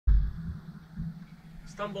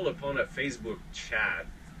stumbled upon a Facebook chat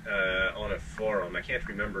on a forum. I can't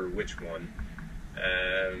remember which one.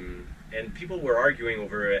 And people were arguing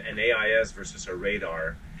over an AIS versus a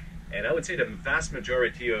radar. And I would say the vast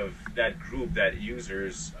majority of that group, that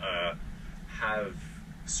users, have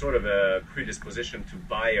sort of a predisposition to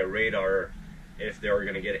buy a radar if they're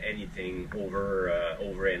going to get anything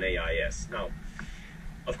over an AIS. Now,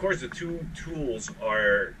 of course, the two tools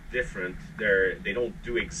are different. They don't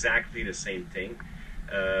do exactly the same thing,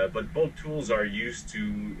 but both tools are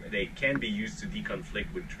they can be used to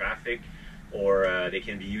deconflict with traffic, or they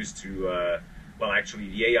can be used to, well, actually,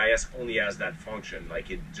 the AIS only has that function,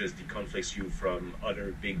 like it just deconflicts you from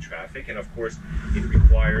other big traffic, and of course, it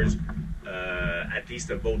requires at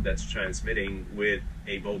least a boat that's transmitting with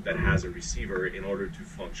a boat that has a receiver in order to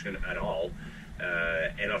function at all.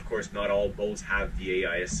 And of course, not all boats have the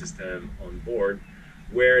AIS system on board,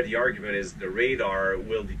 where the argument is the radar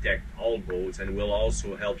will detect all boats and will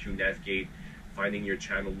also help you navigate, finding your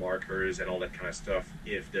channel markers and all that kind of stuff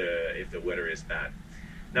if the weather is bad.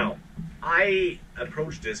 Now, I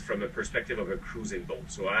approach this from a perspective of a cruising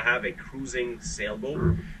boat. So I have a cruising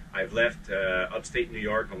sailboat. I've left upstate New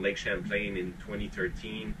York on Lake Champlain in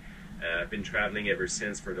 2013. I've been traveling ever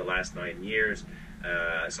since for the last 9 years.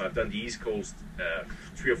 So I've done the East Coast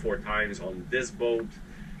 3 or 4 times on this boat,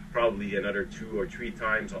 probably another 2 or 3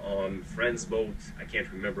 times on friend's boat. I can't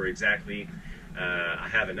remember exactly. I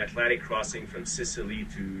have an Atlantic crossing from Sicily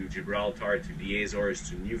to Gibraltar to the Azores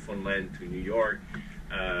to Newfoundland to New York.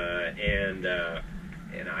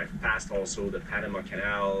 And I've passed also the Panama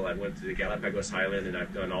Canal. I went to the Galapagos Island, and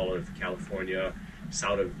I've done all of California,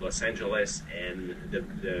 south of Los Angeles, and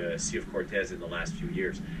the Sea of Cortez in the last few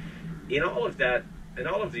years. In all of that, in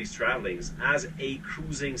all of these travelings, as a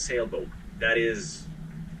cruising sailboat that is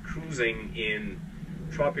cruising in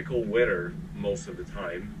tropical weather most of the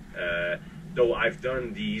time, though I've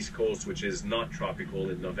done the East Coast, which is not tropical,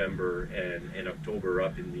 in November and October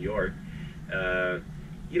up in New York,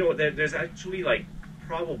 you know, there's actually, like,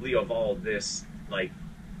 probably of all this, like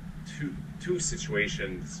two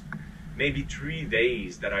situations, maybe 3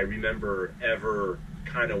 days that I remember ever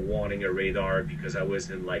kind of wanting a radar because I was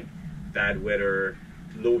in like bad weather,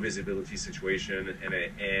 low visibility situation,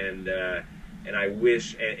 and I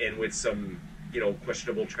wish, and with some, you know,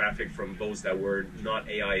 questionable traffic from boats that were not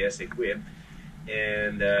AIS equipped,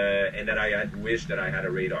 and that I had wished that I had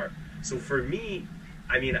a radar. So for me,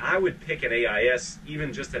 I mean, I would pick an AIS,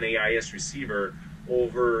 even just an AIS receiver,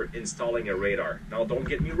 over installing a radar. Now, don't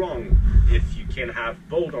get me wrong, if you can have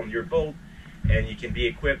both on your boat and you can be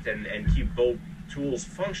equipped and keep both tools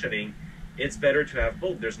functioning, it's better to have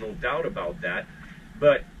both. There's no doubt about that.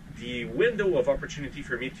 But the window of opportunity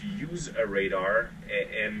for me to use a radar,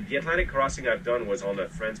 and the Atlantic crossing I've done was on a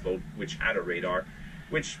friend's boat which had a radar,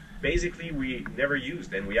 which basically we never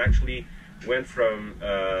used, and we actually went from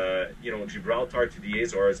you know, Gibraltar to the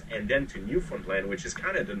Azores and then to Newfoundland, which is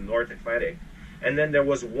kind of the North Atlantic. And then there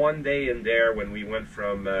was one day in there when we went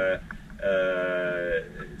from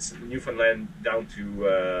Newfoundland down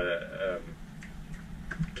to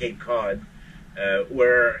Cape Cod,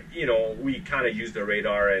 where, you know, we kind of used the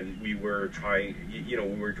radar, and we were trying, you know,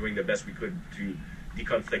 we were doing the best we could to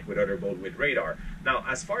deconflict with other boat with radar. Now,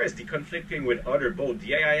 as far as deconflicting with other boat,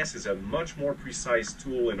 the AIS is a much more precise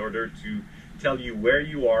tool in order to tell you where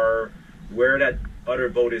you are, where that other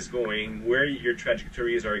boat is going, where your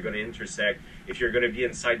trajectories are going to intersect. If you're going to be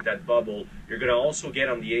inside that bubble, you're going to also get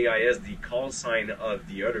on the AIS the call sign of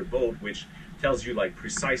the other boat, which tells you, like,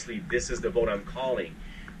 precisely this is the boat I'm calling.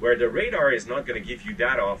 Where the radar is not going to give you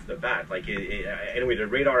that off the bat. Like, anyway, the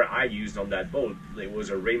radar I used on that boat, it was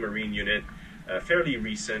a Raymarine unit, fairly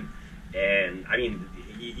recent, and I mean,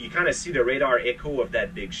 you kind of see the radar echo of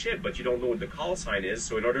that big ship, but you don't know what the call sign is.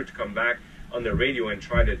 So in order to come back on the radio and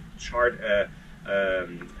try to chart,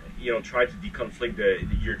 you know, try to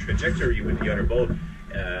deconflict your trajectory with the other boat,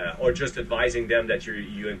 or just advising them that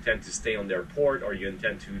you intend to stay on their port, or you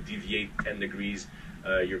intend to deviate 10 degrees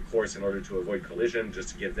your course in order to avoid collision, just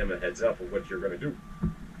to give them a heads up of what you're going to do.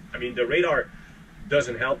 I mean, the radar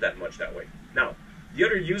doesn't help that much that way. Now, the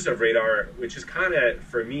other use of radar, which is kind of,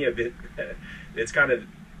 for me, a bit, it's kind of,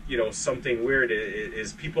 you know, something weird,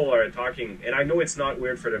 is people are talking, and I know it's not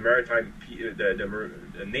weird for the maritime,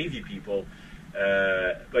 the Navy people,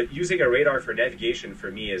 but using a radar for navigation for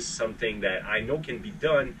me is something that I know can be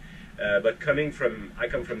done, but I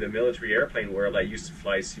come from the military airplane world. I used to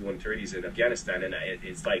fly C-130s in Afghanistan, and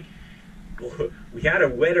it's like, we had a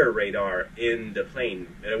weather radar in the plane.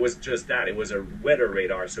 It was just that. It was a weather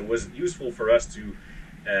radar, so it was useful for us to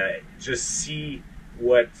just see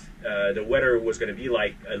what the weather was going to be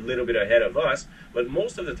like a little bit ahead of us. But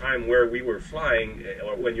most of the time where we were flying,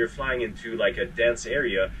 or when you're flying into like a dense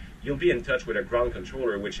area, you'll be in touch with a ground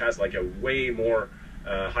controller, which has like a way more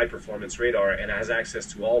high performance radar and has access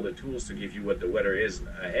to all the tools to give you what the weather is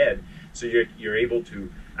ahead. So you're able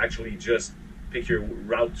to actually just pick your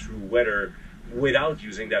route through weather without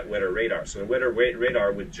using that weather radar. So the weather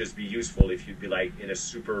radar would just be useful if you'd be like in a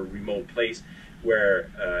super remote place where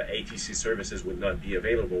ATC services would not be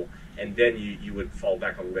available, and then you would fall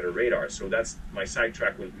back on weather radar. So that's my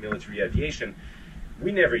sidetrack with military aviation.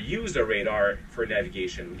 We never use the radar for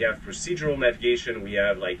navigation. We have procedural navigation, we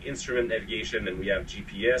have like instrument navigation, and we have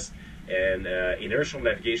GPS and inertial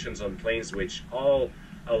navigations on planes, which all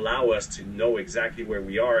allow us to know exactly where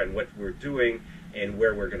we are and what we're doing and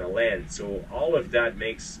where we're going to land. So all of that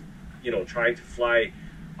makes, trying to fly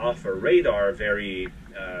off a radar very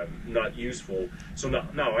not useful. So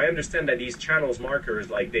now I understand that these channels markers,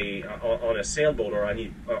 like they on a sailboat or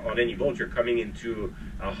on any boat, you're coming into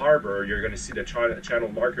a harbor, you're going to see the channel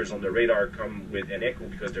markers on the radar come with an echo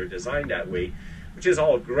because they're designed that way, which is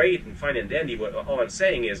all great and fine and dandy. All I'm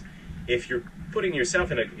saying is, if you're putting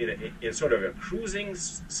yourself in sort of a cruising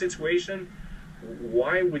situation,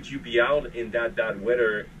 why would you be out in that bad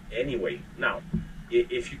weather anyway? Now,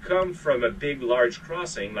 if you come from a big, large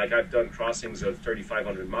crossing, like I've done crossings of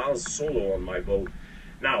 3,500 miles solo on my boat,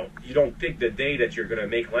 now you don't pick the day that you're going to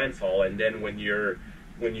make landfall, and then when you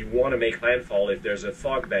want to make landfall, if there's a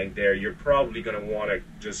fog bank there, you're probably going to want to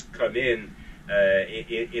just come in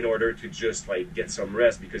order to just like get some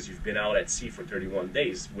rest because you've been out at sea for 31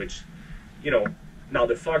 days, which, now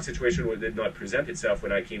the fog situation did not present itself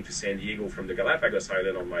when I came to San Diego from the Galapagos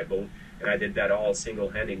Island on my boat, and I did that all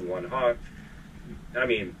single-handing one hop. I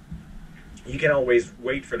mean, you can always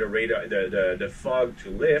wait for the radar, the fog to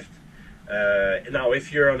lift. Now,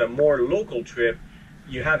 if you're on a more local trip,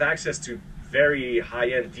 you have access to very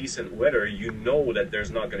high-end, decent weather. You know that there's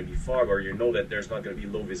not going to be fog, or you know that there's not going to be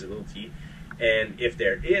low visibility. And if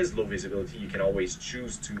there is low visibility, you can always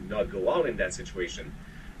choose to not go out in that situation.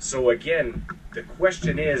 So again, the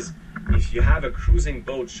question is, if you have a cruising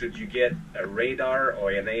boat, should you get a radar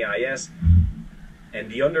or an AIS? And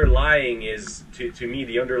the underlying is, to me,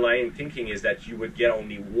 the underlying thinking is that you would get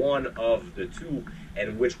only one of the two,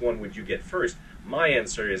 and which one would you get first? My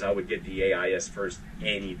answer is I would get the AIS first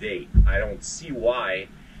any day. I don't see why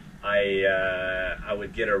I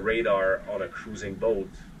would get a radar on a cruising boat.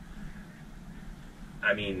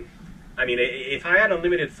 I mean, if I had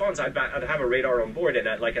unlimited funds, I'd have a radar on board,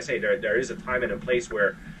 and like I say, there is a time and a place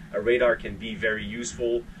where a radar can be very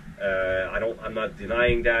useful. I'm not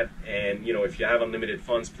denying that, and if you have unlimited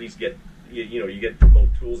funds, please get you get both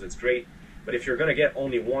tools. It's great, but if you're going to get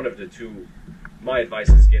only one of the two, my advice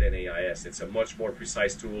is get an AIS. It's a much more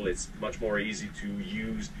precise tool. It's much more easy to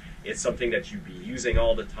use. It's something that you'd be using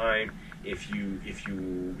all the time. If you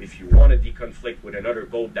want to deconflict with another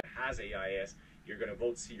boat that has AIS, you're going to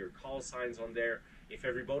both see your call signs on there. If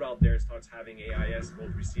every boat out there starts having AIS,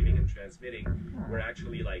 both receiving and transmitting, we're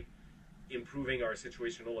actually like improving our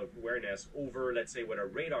situational awareness over, let's say, what a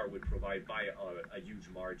radar would provide by a huge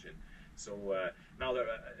margin. So now,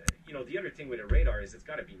 the other thing with a radar is it's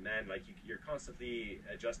got to be manned. Like you're constantly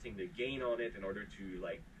adjusting the gain on it in order to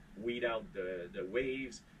like weed out the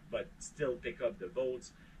waves, but still pick up the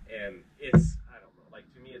boats. And it's, I don't know,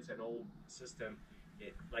 like to me, it's an old system.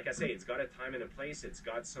 Like I say, it's got a time and a place. It's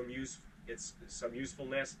got some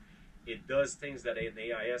usefulness. It does things that an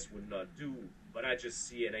AIS would not do, but I just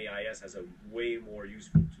see an AIS as a way more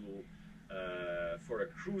useful tool for a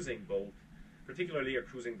cruising boat, particularly a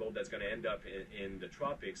cruising boat that's going to end up in the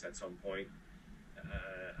tropics at some point.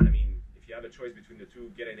 I mean, if you have a choice between the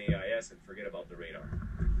two, get an AIS and forget about the radar.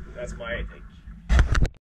 That's my take.